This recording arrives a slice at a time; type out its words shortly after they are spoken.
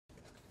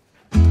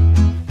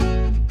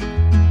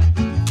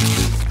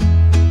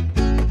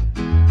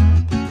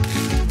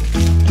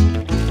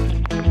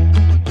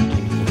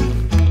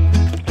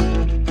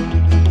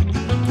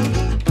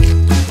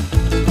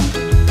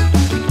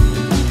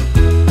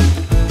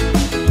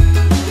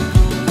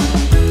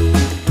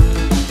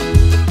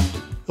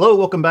Hello,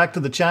 welcome back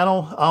to the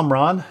channel. I'm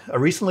Ron. I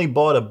recently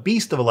bought a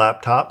beast of a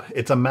laptop.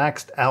 It's a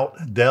maxed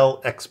out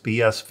Dell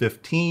XPS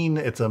 15.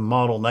 It's a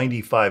model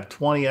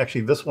 9520.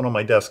 Actually, this one on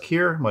my desk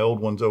here, my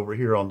old one's over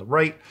here on the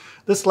right.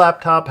 This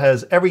laptop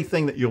has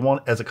everything that you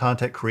want as a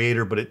content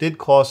creator, but it did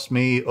cost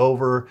me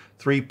over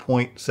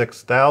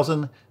 $3.6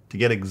 thousand to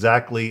get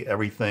exactly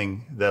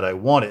everything that I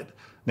wanted.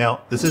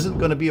 Now, this isn't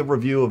going to be a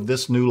review of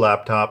this new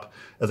laptop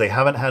as I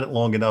haven't had it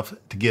long enough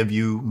to give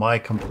you my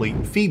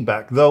complete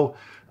feedback, though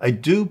I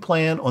do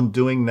plan on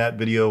doing that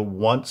video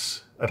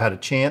once I've had a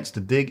chance to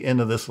dig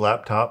into this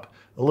laptop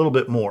a little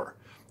bit more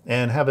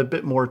and have a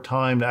bit more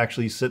time to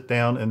actually sit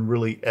down and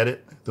really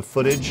edit the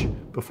footage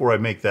before I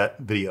make that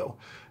video.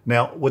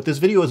 Now, what this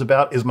video is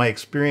about is my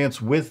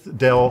experience with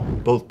Dell,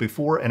 both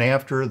before and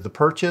after the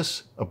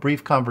purchase, a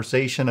brief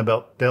conversation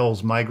about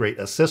Dell's Migrate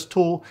Assist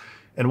tool,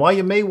 and why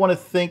you may want to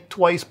think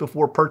twice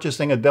before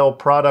purchasing a Dell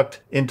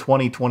product in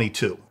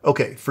 2022.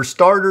 Okay, for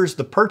starters,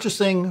 the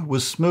purchasing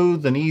was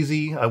smooth and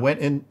easy. I went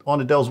in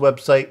on Dell's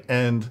website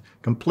and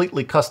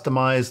completely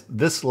customized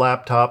this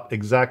laptop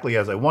exactly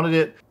as I wanted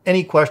it.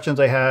 Any questions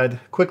I had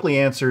quickly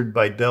answered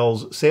by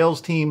Dell's sales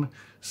team.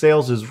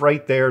 Sales is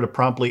right there to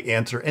promptly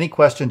answer any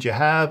questions you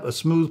have. A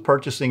smooth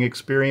purchasing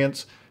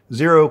experience,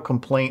 zero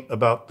complaint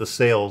about the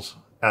sales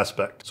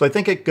aspect. So I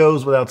think it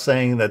goes without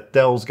saying that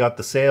Dell's got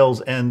the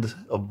sales end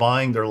of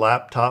buying their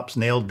laptops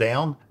nailed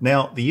down.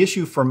 Now, the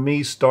issue for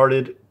me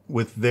started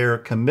with their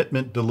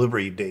commitment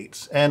delivery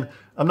dates. And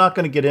I'm not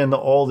going to get into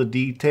all the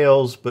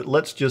details, but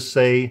let's just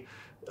say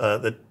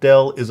that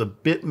Dell is a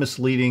bit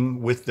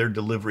misleading with their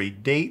delivery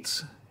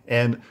dates.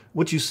 And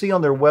what you see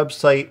on their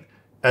website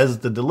as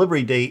the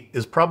delivery date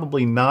is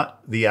probably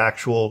not the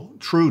actual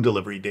true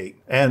delivery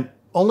date. And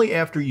only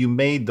after you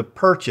made the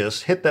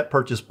purchase, hit that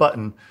purchase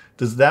button,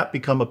 does that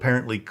become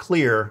apparently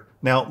clear.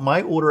 Now,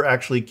 my order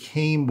actually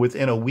came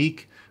within a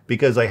week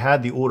because I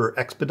had the order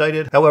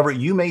expedited. However,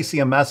 you may see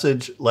a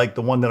message like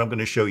the one that I'm going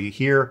to show you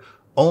here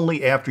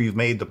only after you've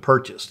made the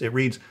purchase. It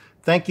reads,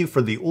 "Thank you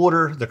for the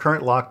order. The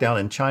current lockdown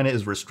in China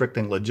is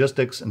restricting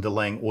logistics and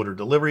delaying order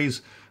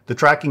deliveries. The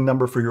tracking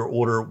number for your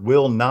order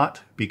will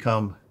not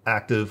become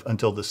active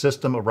until the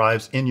system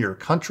arrives in your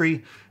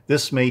country.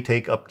 This may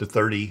take up to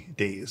 30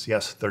 days.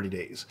 Yes, 30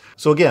 days.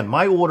 So again,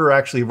 my order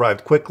actually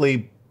arrived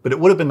quickly, but it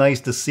would have been nice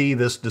to see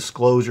this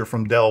disclosure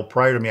from Dell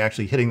prior to me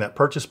actually hitting that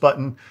purchase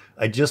button.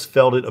 I just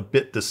felt it a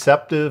bit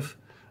deceptive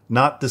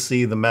not to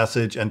see the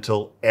message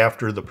until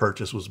after the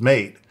purchase was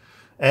made.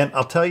 And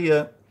I'll tell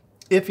you,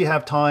 if you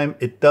have time,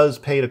 it does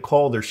pay to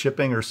call their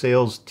shipping or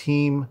sales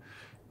team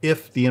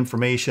if the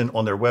information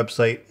on their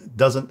website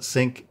doesn't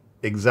sync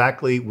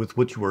exactly with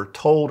what you were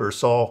told or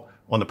saw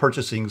on the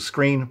purchasing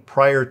screen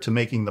prior to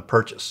making the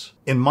purchase.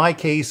 In my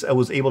case, I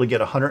was able to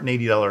get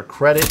 $180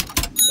 credit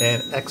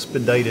and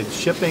expedited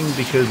shipping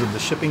because of the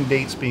shipping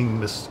dates being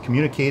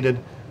miscommunicated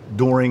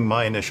during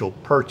my initial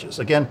purchase.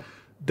 Again,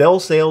 Dell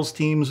sales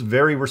team's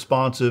very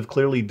responsive.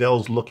 Clearly,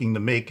 Dell's looking to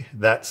make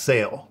that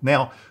sale.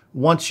 Now,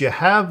 once you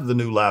have the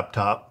new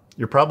laptop,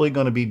 you're probably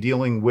going to be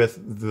dealing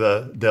with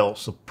the Dell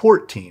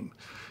support team.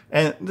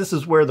 And this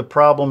is where the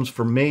problems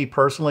for me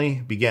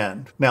personally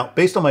began. Now,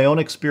 based on my own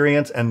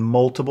experience and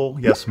multiple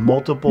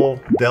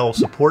Dell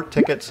support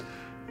tickets,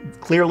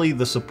 clearly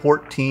the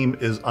support team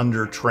is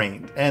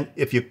undertrained. And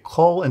if you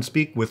call and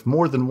speak with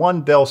more than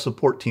one Dell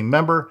support team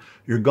member,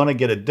 you're going to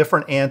get a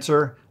different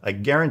answer, I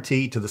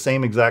guarantee, to the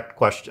same exact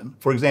question.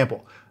 For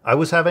example, I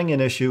was having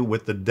an issue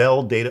with the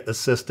Dell Data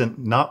Assistant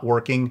not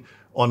working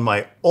on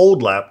my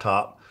old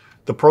laptop.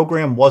 The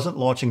program wasn't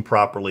launching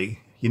properly.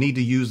 You need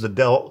to use the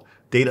Dell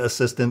Data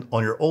Assistant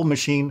on your old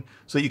machine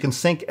so you can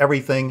sync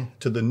everything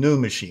to the new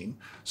machine.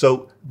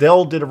 So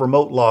Dell did a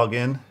remote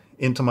login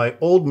into my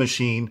old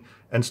machine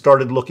and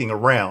started looking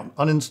around,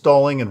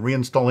 uninstalling and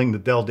reinstalling the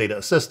Dell Data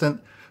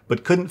Assistant,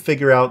 but couldn't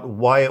figure out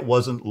why it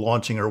wasn't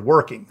launching or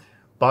working.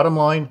 Bottom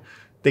line,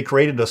 they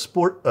created a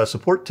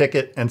support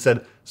ticket and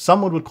said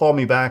someone would call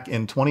me back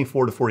in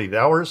 24 to 48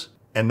 hours,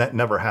 and that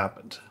never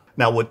happened.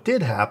 Now, what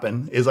did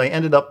happen is I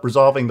ended up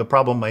resolving the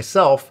problem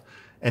myself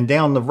and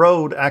down the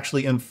road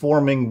actually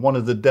informing one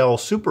of the Dell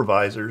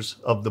supervisors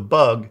of the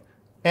bug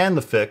and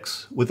the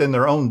fix within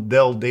their own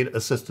Dell Data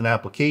Assistant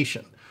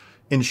application.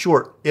 In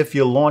short, if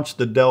you launch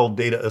the Dell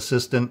Data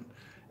Assistant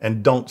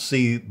and don't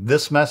see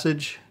this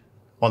message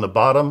on the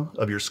bottom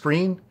of your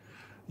screen,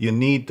 you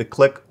need to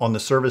click on the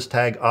service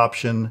tag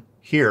option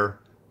here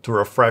to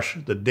refresh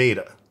the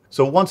data.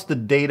 So once the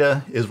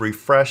data is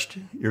refreshed,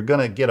 you're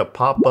going to get a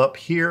pop-up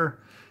here,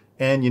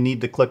 and you need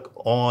to click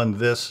on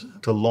this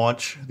to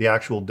launch the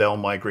actual Dell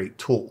Migrate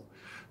tool.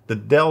 The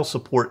Dell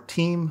support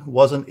team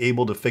wasn't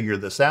able to figure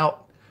this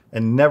out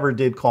and never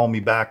did call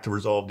me back to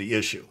resolve the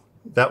issue.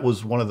 That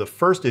was one of the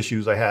first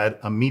issues I had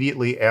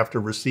immediately after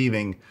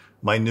receiving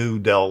my new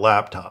Dell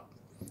laptop.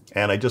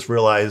 And I just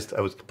realized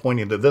I was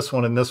pointing to this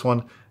one and this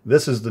one.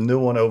 This is the new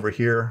one over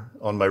here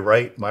on my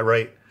right.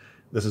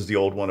 This is the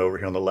old one over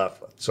here on the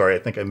left. Sorry, I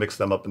think I mixed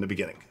them up in the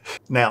beginning.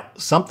 Now,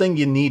 something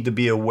you need to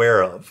be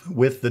aware of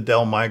with the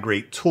Dell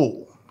Migrate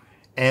tool,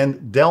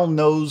 and Dell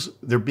knows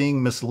they're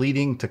being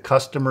misleading to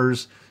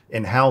customers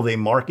in how they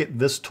market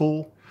this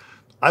tool.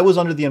 I was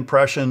under the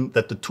impression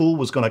that the tool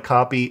was going to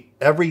copy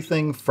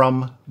everything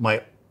from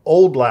my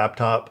old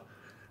laptop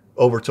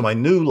over to my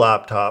new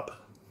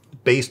laptop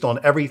based on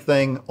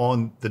everything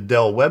on the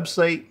Dell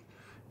website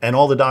and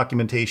all the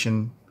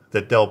documentation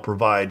that Dell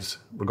provides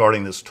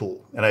regarding this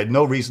tool. And I had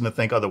no reason to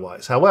think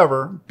otherwise.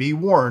 However, be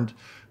warned,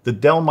 the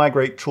Dell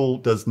Migrate tool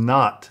does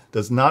not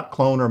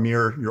clone or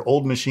mirror your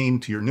old machine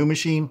to your new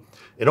machine.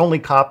 It only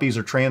copies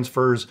or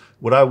transfers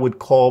what I would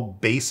call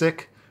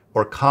basic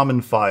or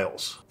common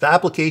files. The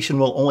application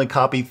will only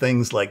copy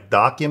things like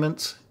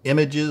documents,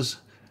 images,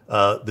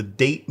 the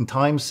date and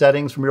time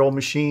settings from your old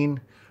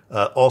machine,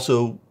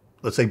 also,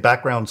 let's say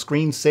background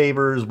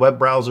screensavers, web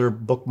browser,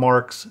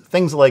 bookmarks,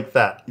 things like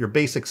that, your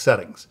basic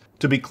settings.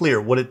 To be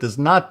clear, what it does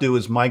not do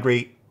is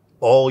migrate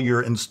all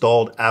your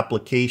installed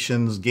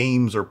applications,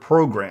 games, or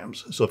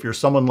programs. So if you're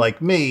someone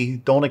like me,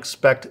 don't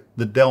expect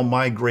the Dell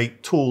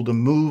Migrate tool to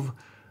move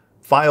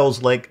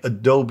files like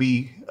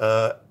Adobe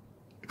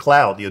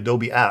Cloud, the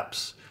Adobe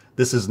apps.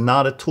 This is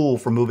not a tool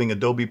for moving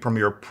Adobe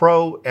Premiere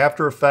Pro,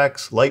 After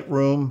Effects,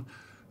 Lightroom,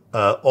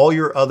 all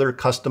your other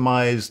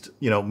customized,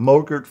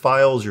 Mogert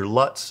files, your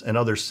LUTs, and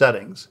other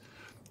settings.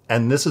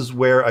 And this is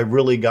where I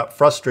really got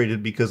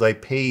frustrated because I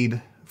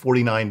paid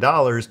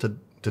 $49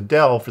 to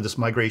Dell for this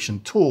migration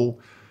tool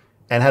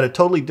and had a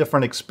totally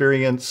different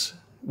experience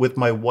with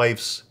my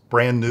wife's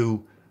brand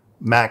new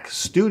Mac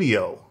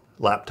Studio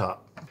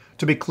laptop.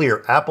 To be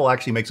clear, Apple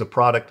actually makes a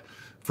product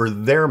for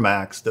their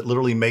Macs that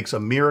literally makes a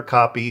mirror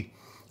copy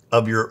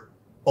of your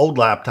old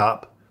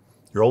laptop,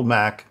 your old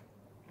Mac,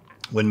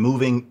 when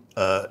moving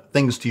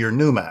things to your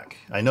new Mac.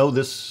 I know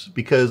this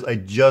because I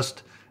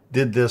just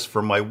did this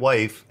for my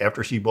wife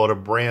after she bought a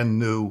brand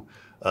new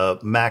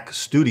Mac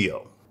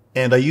Studio.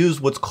 And I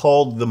used what's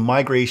called the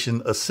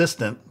Migration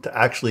Assistant to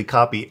actually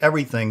copy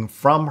everything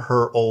from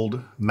her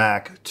old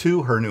Mac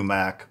to her new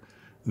Mac.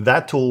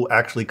 That tool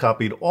actually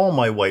copied all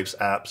my wife's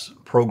apps,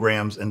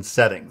 programs, and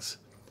settings.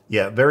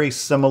 Yeah, very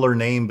similar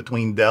name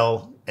between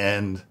Dell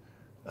and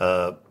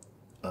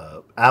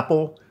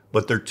Apple,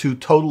 but they're two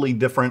totally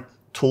different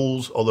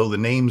tools, although the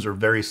names are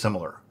very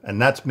similar.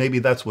 And maybe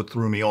that's what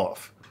threw me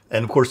off.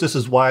 And of course, this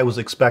is why I was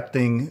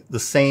expecting the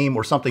same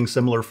or something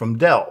similar from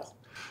Dell.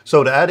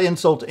 So to add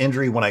insult to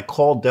injury, when I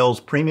called Dell's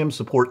premium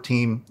support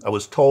team, I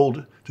was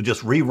told to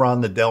just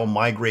rerun the Dell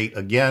Migrate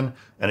again,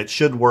 and it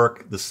should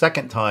work the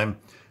second time.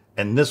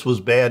 And this was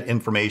bad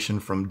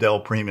information from Dell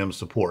premium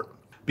support.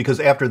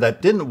 Because after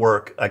that didn't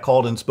work, I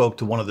called and spoke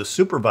to one of the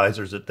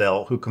supervisors at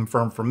Dell who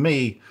confirmed for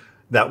me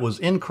that was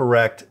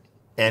incorrect.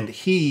 And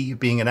he,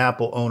 being an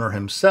Apple owner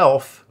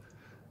himself,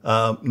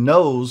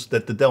 knows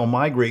that the Dell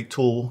Migrate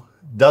tool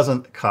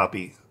doesn't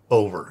copy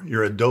over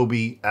your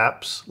Adobe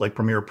apps like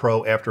Premiere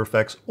Pro, After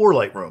Effects, or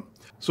Lightroom.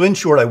 So in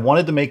short, I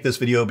wanted to make this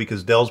video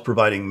because Dell's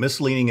providing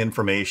misleading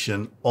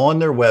information on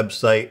their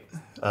website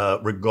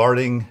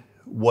regarding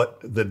what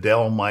the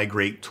Dell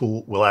Migrate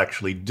tool will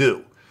actually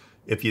do.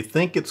 If you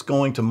think it's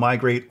going to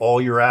migrate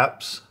all your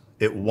apps,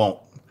 it won't.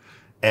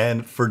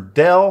 And for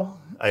Dell,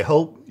 I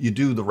hope you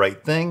do the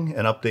right thing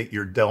and update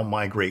your Dell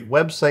Migrate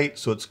website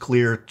so it's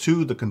clear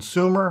to the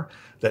consumer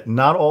that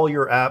not all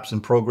your apps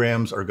and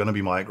programs are going to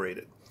be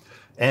migrated.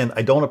 And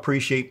I don't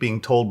appreciate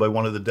being told by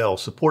one of the Dell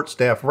support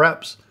staff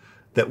reps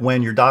that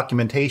when your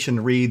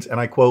documentation reads, and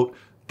I quote,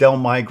 Dell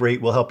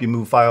Migrate will help you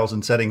move files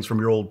and settings from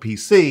your old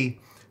PC,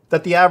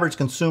 that the average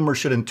consumer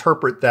should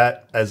interpret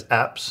that as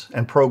apps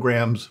and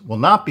programs will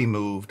not be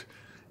moved,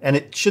 and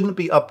it shouldn't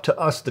be up to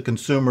us, the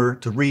consumer,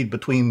 to read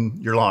between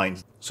your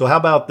lines. So how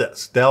about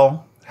this,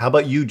 Dell? How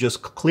about you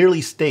just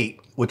clearly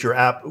state what your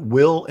app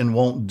will and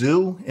won't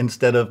do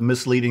instead of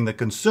misleading the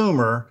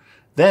consumer?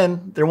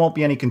 Then there won't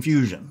be any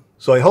confusion.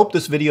 So I hope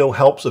this video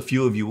helps a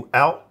few of you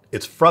out.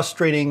 It's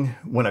frustrating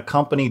when a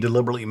company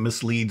deliberately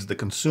misleads the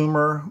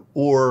consumer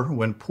or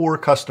when poor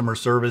customer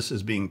service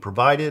is being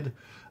provided.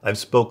 I've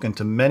spoken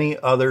to many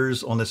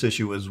others on this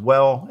issue as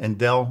well, and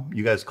Dell,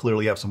 you guys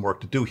clearly have some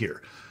work to do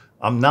here.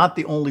 I'm not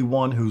the only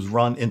one who's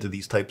run into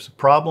these types of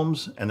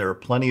problems, and there are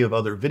plenty of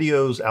other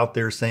videos out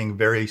there saying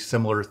very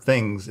similar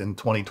things in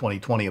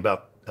 2022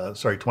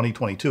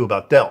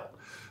 about Dell.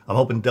 I'm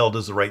hoping Dell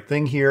does the right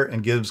thing here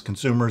and gives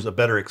consumers a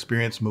better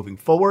experience moving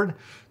forward.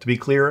 To be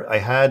clear, I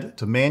had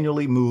to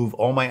manually move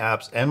all my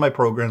apps and my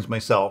programs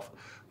myself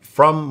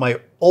from my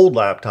old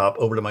laptop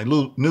over to my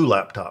new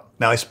laptop.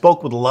 Now, I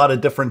spoke with a lot of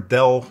different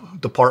Dell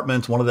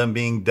departments, one of them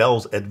being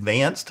Dell's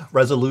Advanced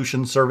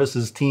Resolution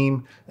Services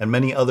team, and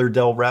many other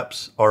Dell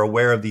reps are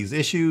aware of these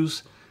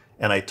issues.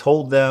 And I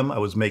told them I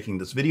was making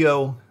this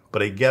video,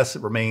 but I guess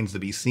it remains to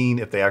be seen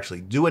if they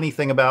actually do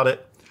anything about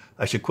it.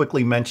 I should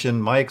quickly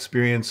mention my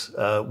experience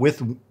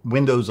with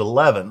Windows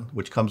 11,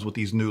 which comes with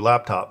these new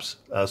laptops.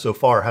 So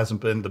far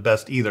hasn't been the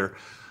best either.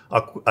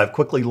 I've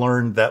quickly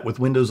learned that with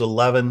Windows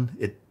 11,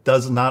 it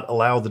does not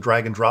allow the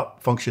drag and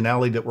drop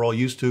functionality that we're all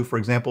used to. For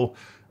example,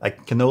 I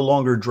can no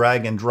longer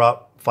drag and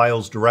drop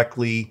files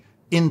directly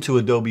into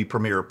Adobe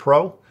Premiere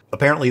Pro.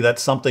 Apparently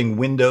that's something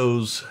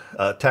Windows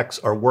techs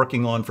are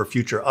working on for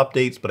future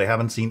updates, but I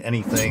haven't seen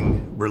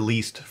anything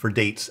released for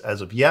dates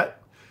as of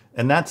yet.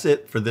 And that's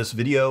it for this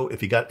video.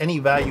 If you got any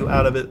value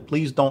out of it,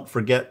 please don't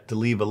forget to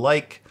leave a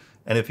like.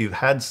 And if you've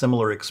had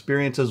similar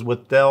experiences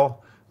with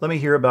Dell, let me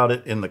hear about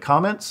it in the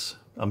comments.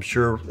 I'm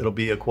sure it'll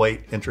be a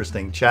quite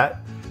interesting chat.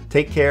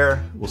 Take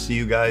care. We'll see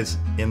you guys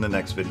in the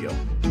next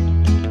video.